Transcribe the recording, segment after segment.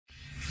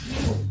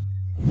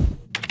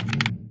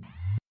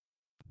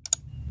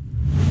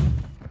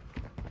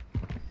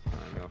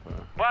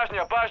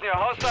Bosnia,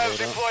 hostiles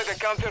deploy the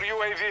counter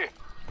UAV.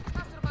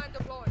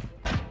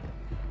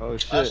 Oh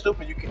shit. That's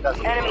stupid, you keep that.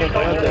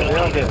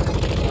 Enemy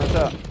What's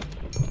up?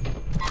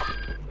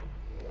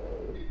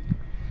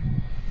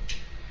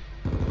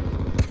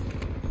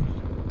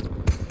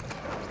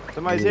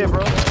 Somebody's here,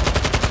 bro.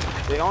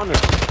 They on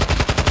us.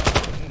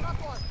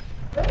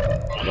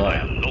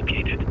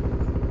 located.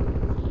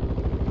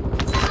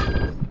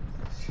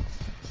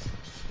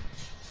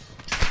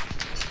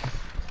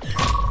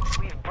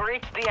 We've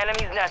breached the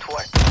enemy's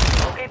network.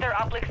 Locate their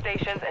uplink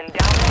stations and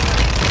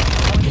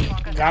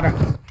download them. Got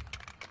her.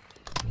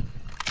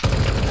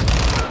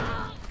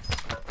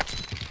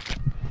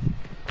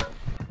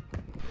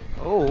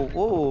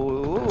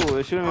 Oh,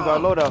 they're shooting me by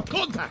loadout.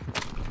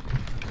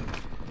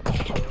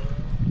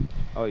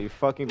 Oh, you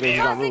fucking bitch,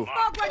 you don't move.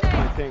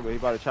 I think, but he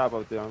about to chop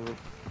up there.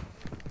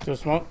 Still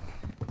smoke.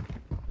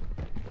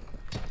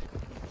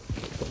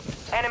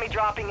 Enemy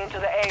dropping into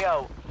the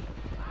AO.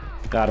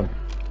 Got him.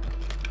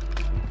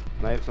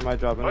 Knife, somebody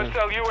dropping in.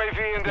 Hostile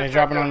UAV in They this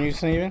dropping sector. on you,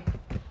 Steven?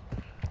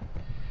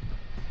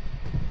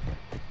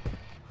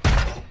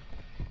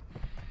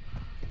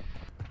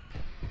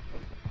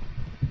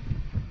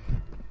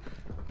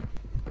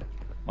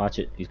 Watch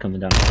it. He's coming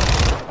down.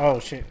 Oh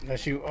shit,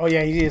 that's you. Oh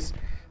yeah, he is.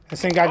 The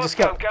same guy just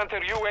Hostile killed.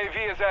 counter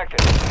UAV is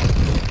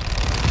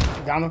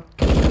active. Down him.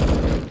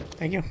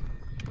 Thank you.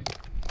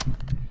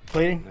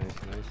 Bleeding. Nice.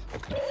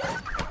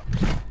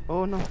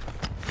 Oh no.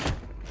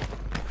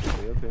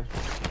 Stay up here.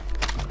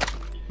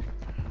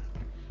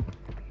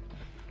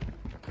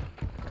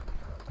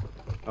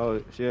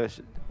 Oh shit.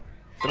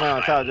 Somebody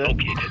on top, Jay.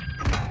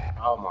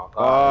 Oh my god.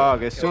 Oh,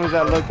 okay. As soon as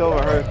I looked over,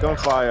 I heard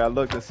gunfire. I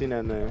looked and seen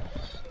that name.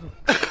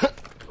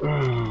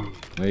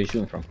 Where are you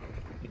shooting from?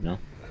 You know?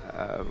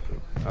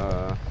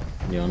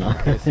 You You don't know?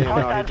 see him now,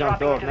 he Hostiles jumped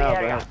dropping off into the now,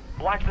 area.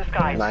 but Watch the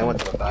skies. Nah, I went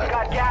to the back.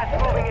 Got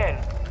gas moving in.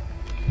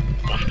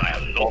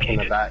 Hostile Walk in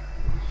the back.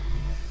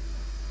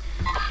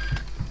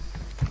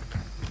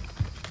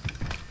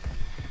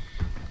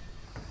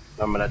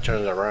 Remember that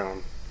turns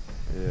around.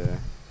 yeah.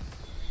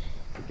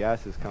 The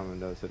gas is coming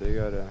though, so they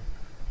gotta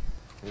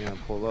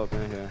pull up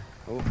in here.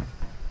 Oh,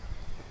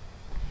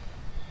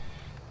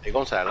 They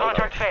going to that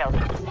Contract loadout.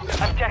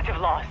 failed. Objective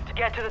lost.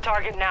 Get to the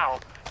target now.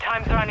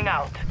 Time's running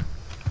out.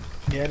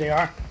 Yeah, they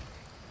are.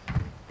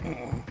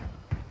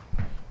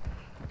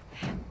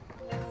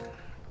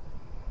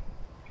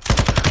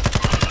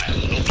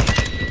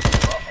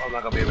 I'm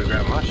not gonna be able to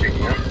grab my shit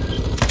here.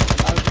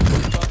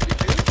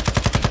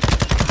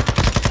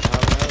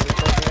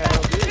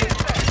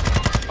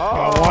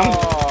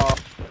 oh,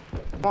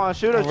 come on,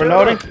 shoot I'm her,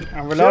 reloading.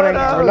 I'm reloading.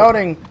 I'm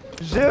reloading.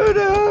 Shoot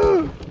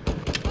her!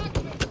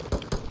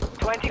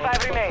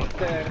 25 remain.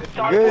 Good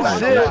Shoot him,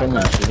 shoot him.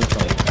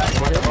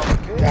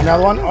 Got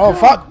another one. Oh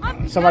fuck!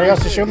 Somebody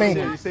else to shoot me.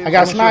 I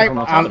got sniped. From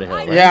on top of the hill,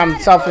 right? Yeah, I'm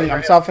selfing.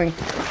 I'm selfing.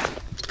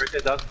 Right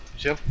there, Doug.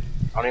 Shoot.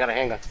 I only got a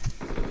handgun.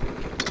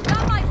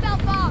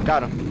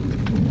 Got him.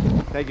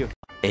 Thank you.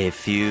 A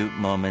few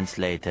moments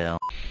later.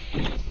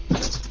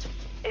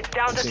 It's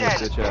down to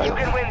 10. You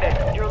can win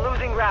this. You're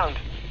losing round.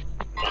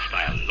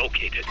 Hostile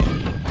located.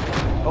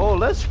 Oh,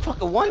 let's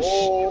fucking one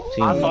Oh,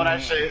 I saw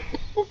that shit.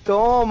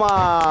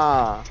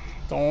 Toma!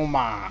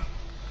 Toma.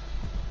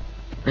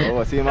 Oh,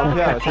 I see him on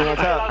top. I see him on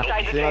top.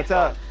 See him on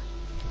top.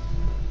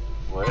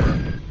 Where?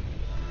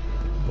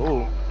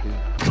 Oh,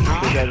 this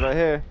guy's right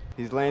here.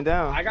 He's laying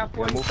down. I got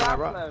 40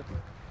 shots left.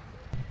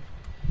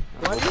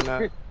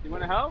 You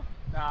wanna help?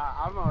 Nah,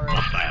 I'm alright.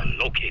 Hostile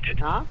located.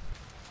 Huh?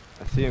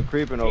 I see him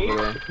creeping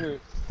over there.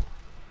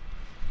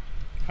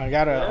 I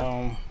got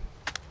a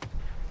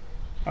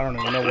I don't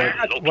even know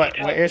what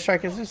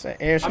airstrike is this? An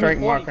airstrike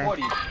marker.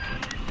 40.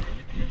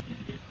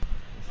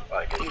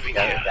 Like, you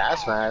got a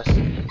gas mask.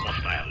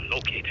 Hostile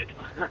located.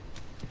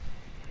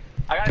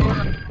 I gotta go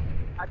to,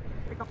 I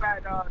pick up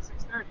at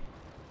 6:30.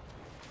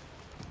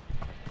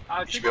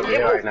 You should be over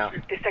here right now.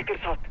 Detective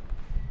shot.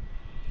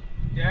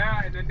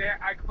 Yeah, and then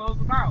I close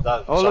them out.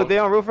 Doug, Oh, look, they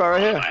on roof right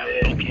here.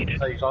 Yeah.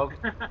 So you saw?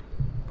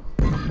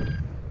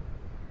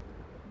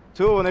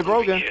 Two, and they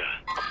broken.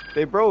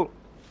 They broke.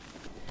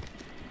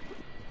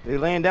 They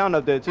laying down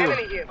up there too.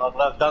 Enemy here. Doug,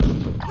 Doug.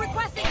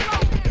 Requesting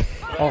drone.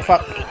 Oh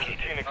fuck.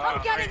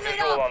 I'm getting lit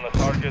up. On the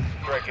target,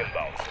 strike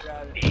inbound.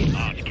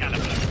 Large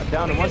caliber.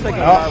 Down in 1 second.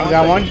 Oh, I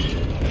got one.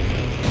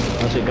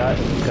 Watch it, guys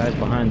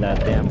behind that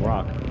damn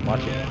rock.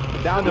 Watch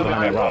it. Down to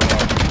Behind that rock.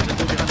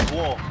 Behind the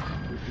wall.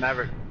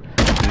 Maverick.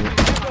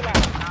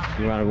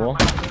 You around the wall?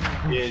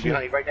 Yeah,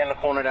 behind, right there in the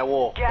corner of that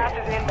wall. Gas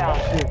is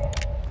inbound.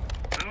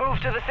 Move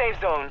to the safe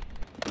zone.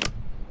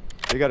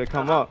 They gotta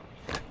come up.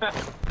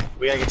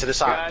 We gotta get to the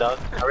side, Doug.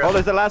 Hurry Oh, up.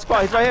 there's the last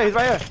squad. He's right here. He's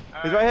right here.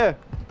 He's right here.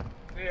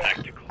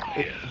 Tactical.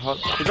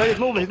 He's right. He's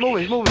moving. He's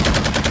moving. He's moving.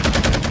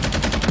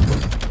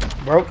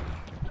 Broke.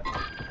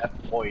 That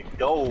boy,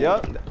 dope.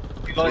 Yep.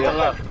 You going to the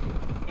left.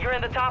 You're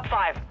in the top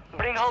 5.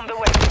 Bring home the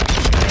win.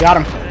 Got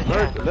him.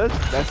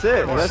 That's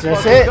it. Let's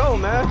That's fucking it. go,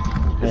 man.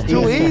 It's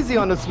too easy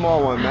on the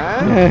small one,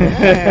 man.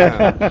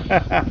 Damn.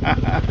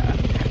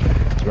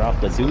 Drop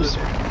the deuce.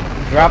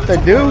 Drop the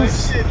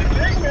deuce. Shit, the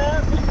big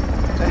man.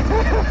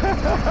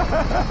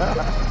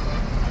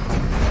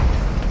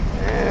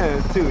 Man,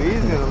 it's too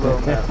easy in a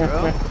little map,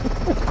 bro.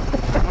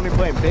 I'm only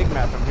playing big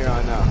map from here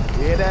on out.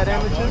 You hear that,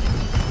 amateurs?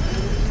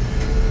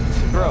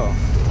 Bro,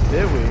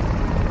 did we?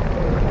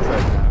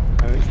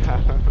 I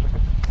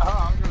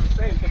was gonna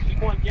say, because you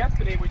won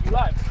yesterday when you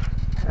left.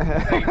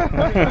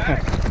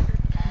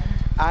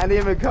 I didn't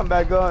even come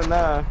back on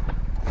now.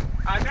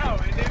 I know,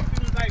 and then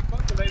she was like,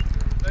 fuck it, let's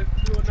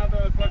do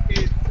another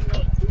fucking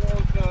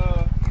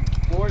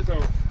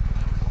Warzone.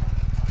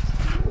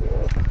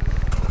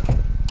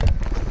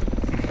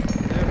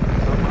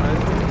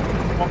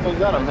 What was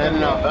that? A man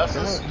in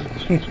asbestos?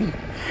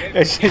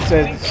 That shit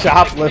says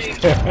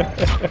shoplifter.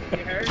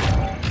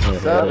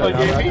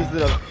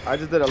 I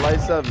just did a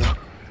light 7.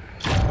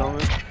 Feel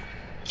me?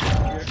 You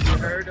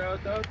heard,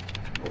 Doug?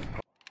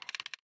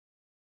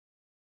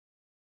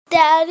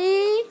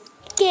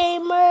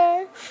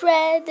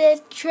 DaddyGamerFred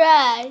is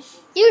trash.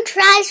 You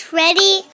trash, Freddy?